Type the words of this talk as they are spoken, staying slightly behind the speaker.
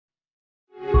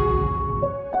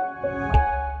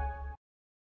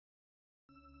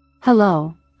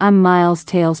Hello, I'm Miles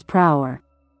Tails Prower.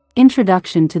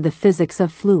 Introduction to the Physics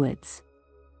of Fluids.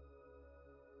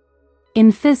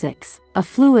 In physics, a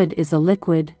fluid is a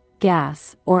liquid,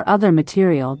 gas, or other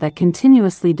material that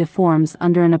continuously deforms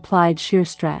under an applied shear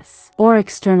stress or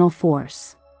external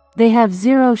force. They have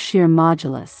zero shear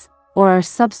modulus, or are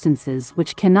substances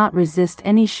which cannot resist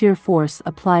any shear force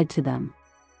applied to them.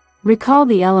 Recall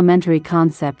the elementary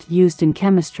concept used in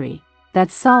chemistry,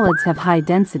 that solids have high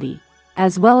density,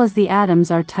 as well as the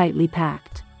atoms are tightly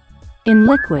packed. In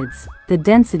liquids, the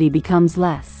density becomes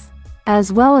less,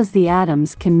 as well as the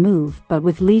atoms can move but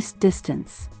with least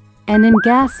distance. And in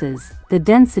gases, the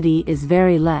density is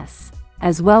very less,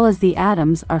 as well as the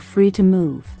atoms are free to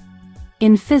move.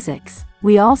 In physics,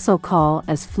 we also call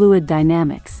as fluid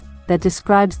dynamics, that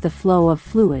describes the flow of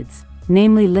fluids,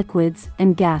 namely liquids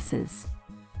and gases.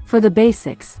 For the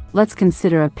basics, let's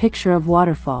consider a picture of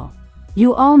waterfall.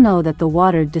 You all know that the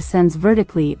water descends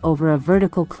vertically over a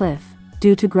vertical cliff,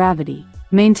 due to gravity,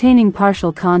 maintaining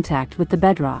partial contact with the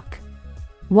bedrock.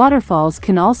 Waterfalls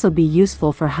can also be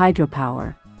useful for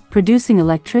hydropower, producing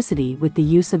electricity with the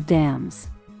use of dams.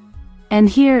 And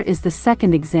here is the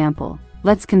second example.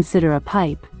 Let's consider a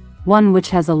pipe, one which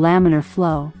has a laminar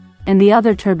flow, and the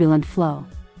other turbulent flow.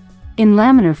 In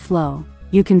laminar flow,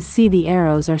 you can see the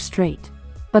arrows are straight,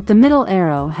 but the middle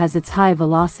arrow has its high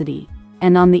velocity,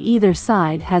 and on the either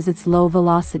side has its low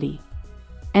velocity.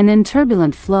 And in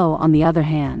turbulent flow, on the other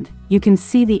hand, you can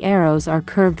see the arrows are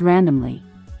curved randomly.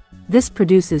 This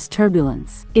produces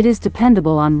turbulence. It is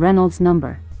dependable on Reynolds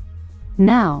number.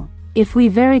 Now, if we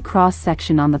vary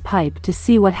cross-section on the pipe to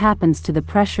see what happens to the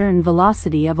pressure and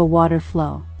velocity of a water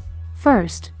flow.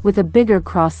 First, with a bigger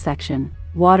cross-section,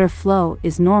 water flow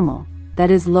is normal, that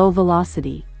is low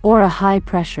velocity, or a high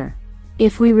pressure.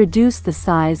 If we reduce the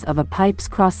size of a pipe's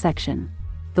cross-section,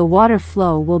 the water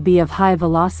flow will be of high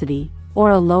velocity, or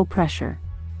a low pressure.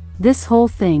 This whole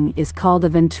thing is called a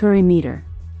Venturi meter,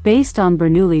 based on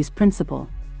Bernoulli's principle.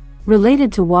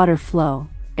 Related to water flow,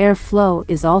 air flow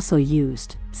is also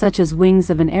used, such as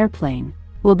wings of an airplane,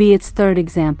 will be its third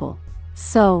example.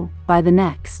 So, by the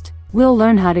next, we'll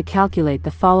learn how to calculate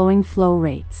the following flow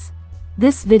rates.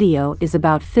 This video is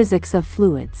about physics of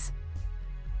fluids.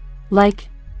 Like,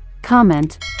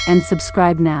 comment, and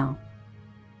subscribe now.